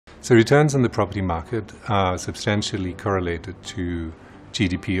So returns in the property market are substantially correlated to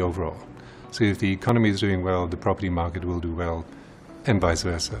GDP overall. So if the economy is doing well, the property market will do well, and vice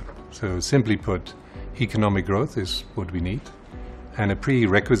versa. So simply put, economic growth is what we need. And a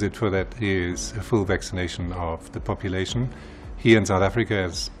prerequisite for that is a full vaccination of the population here in South Africa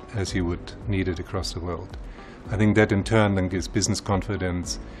as you would need it across the world. I think that in turn then gives business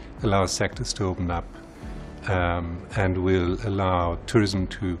confidence, allows sectors to open up, and will allow tourism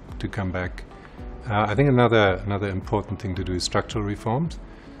to come back. I think another important thing to do is structural reforms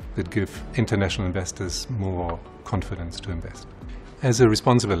that give international investors more confidence to invest. As a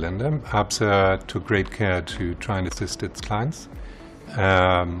responsible lender, ABSA took great care to try and assist its clients.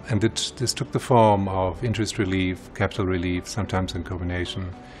 And this took the form of interest relief, capital relief, sometimes in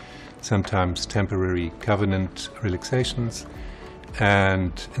combination, sometimes temporary covenant relaxations,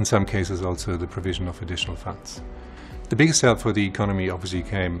 and in some cases also the provision of additional funds. The biggest help for the economy obviously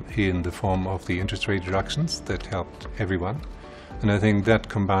came in the form of the interest rate reductions that helped everyone. And I think that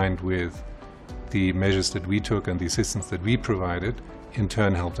combined with the measures that we took and the assistance that we provided in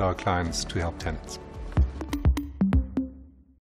turn helped our clients to help tenants.